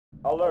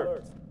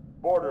Alert!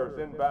 Boarders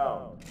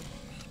inbound.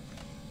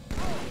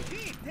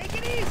 Chief, take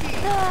it easy!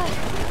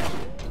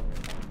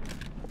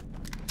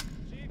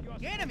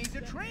 The enemy's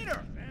a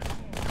traitor!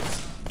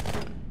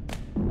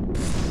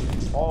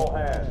 All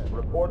hands,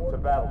 report to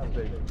battle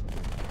station.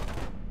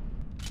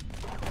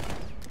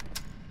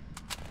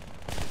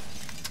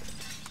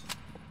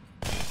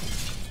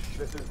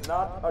 This is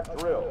not a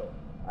drill.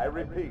 I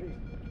repeat,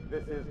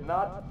 this is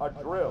not a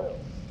drill.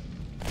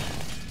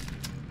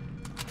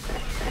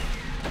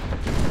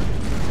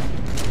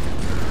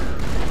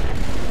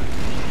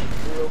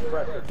 Steel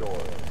pressure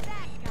doors.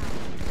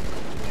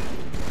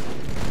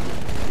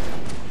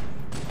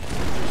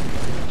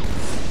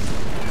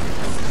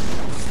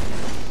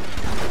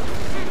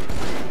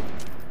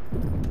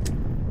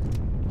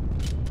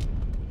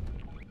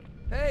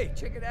 Hey,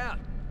 check it out.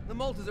 The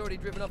Malta's already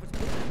driven off its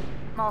planet.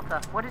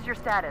 Malta, what is your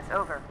status?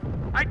 Over.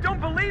 I don't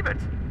believe it!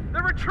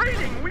 They're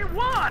retreating! We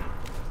won!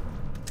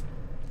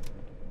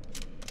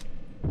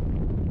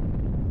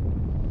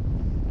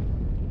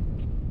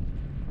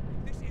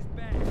 This is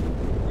bad.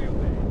 Real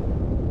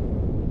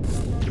bad.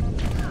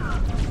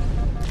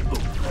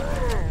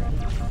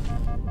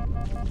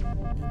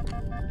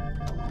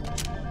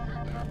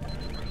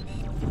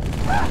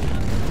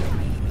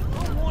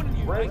 I'm warning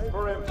you, Brace mate.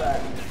 for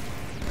impact.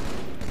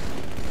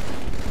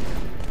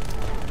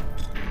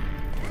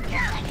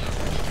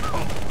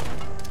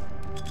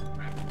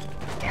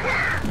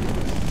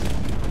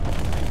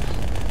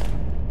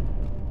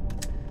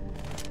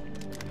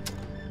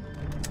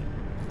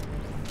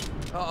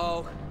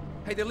 Uh-oh.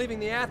 Hey, they're leaving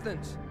the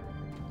Athens.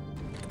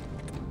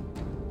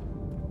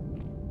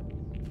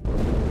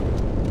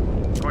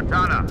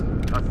 Cortana,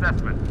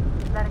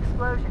 assessment. That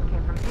explosion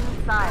came from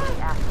inside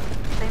the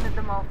Athens, same as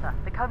the Malta.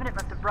 The Covenant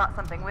must have brought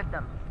something with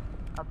them.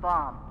 A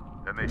bomb.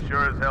 Then they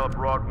sure as hell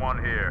brought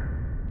one here.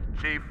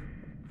 Chief,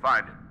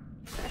 find it.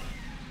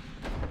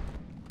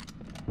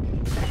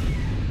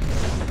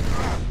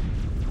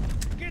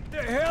 Get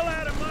the hell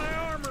out of my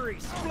armory,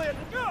 Split!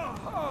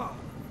 Oh.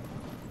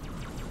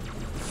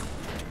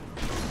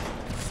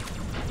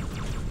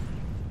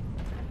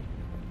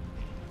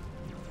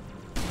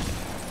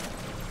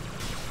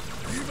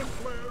 Even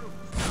flare!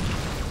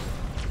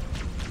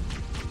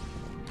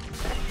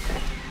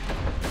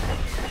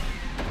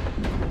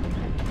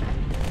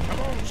 Come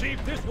on,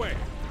 Chief, this way!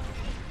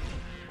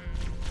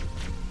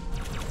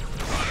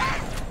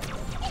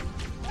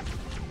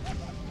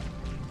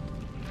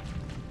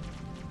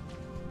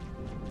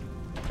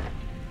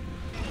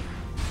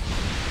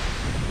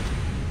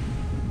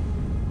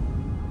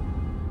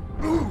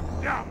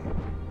 Now!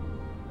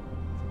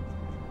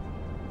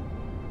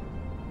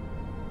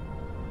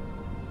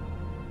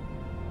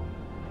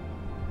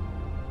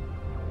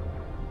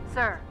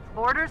 Sir,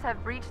 boarders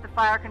have breached the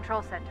fire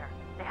control center.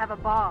 They have a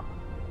bomb.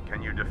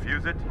 Can you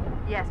defuse it?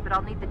 Yes, but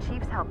I'll need the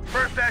Chief's help.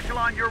 First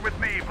echelon, you're with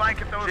me.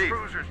 Blanket those Chief,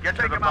 cruisers. get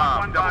to Take the them out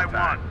bomb, one by double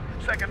time.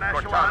 one. Second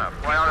echelon, Cortana,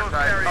 keep those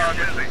prioritize areas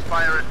targets busy. and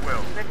fire at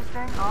will.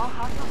 Registering all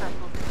hostile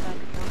vessels inside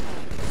control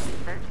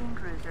center. 13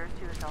 cruisers,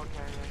 2 assault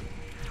carriers.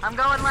 I'm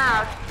going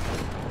loud.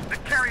 The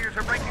carriers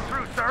are breaking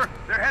through, sir.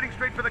 They're heading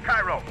straight for the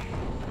Cairo.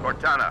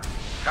 Cortana,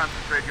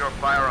 concentrate your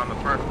fire on the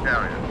first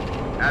carrier.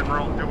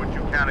 Admiral, do what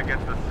you can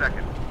against the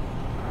second.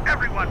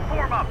 Everyone,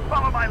 form up.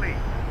 Follow my lead.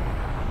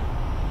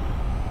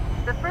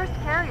 The first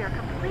carrier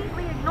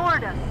completely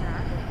ignored us,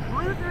 sir.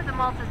 Blew through the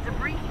Malta's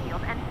debris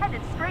field and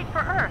headed straight for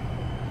Earth.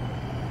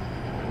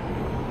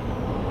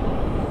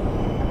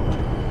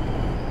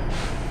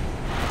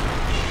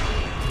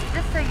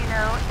 Just so you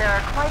know, there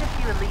are quite a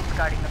few elites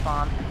guarding the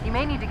bomb. You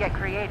may need to get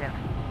creative.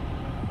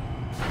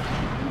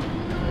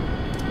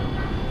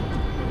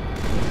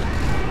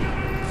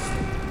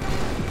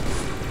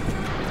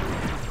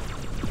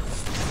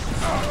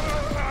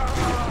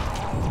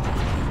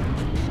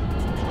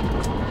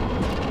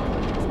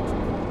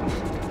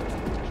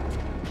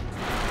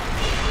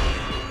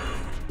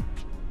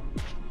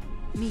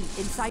 Me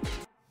inside.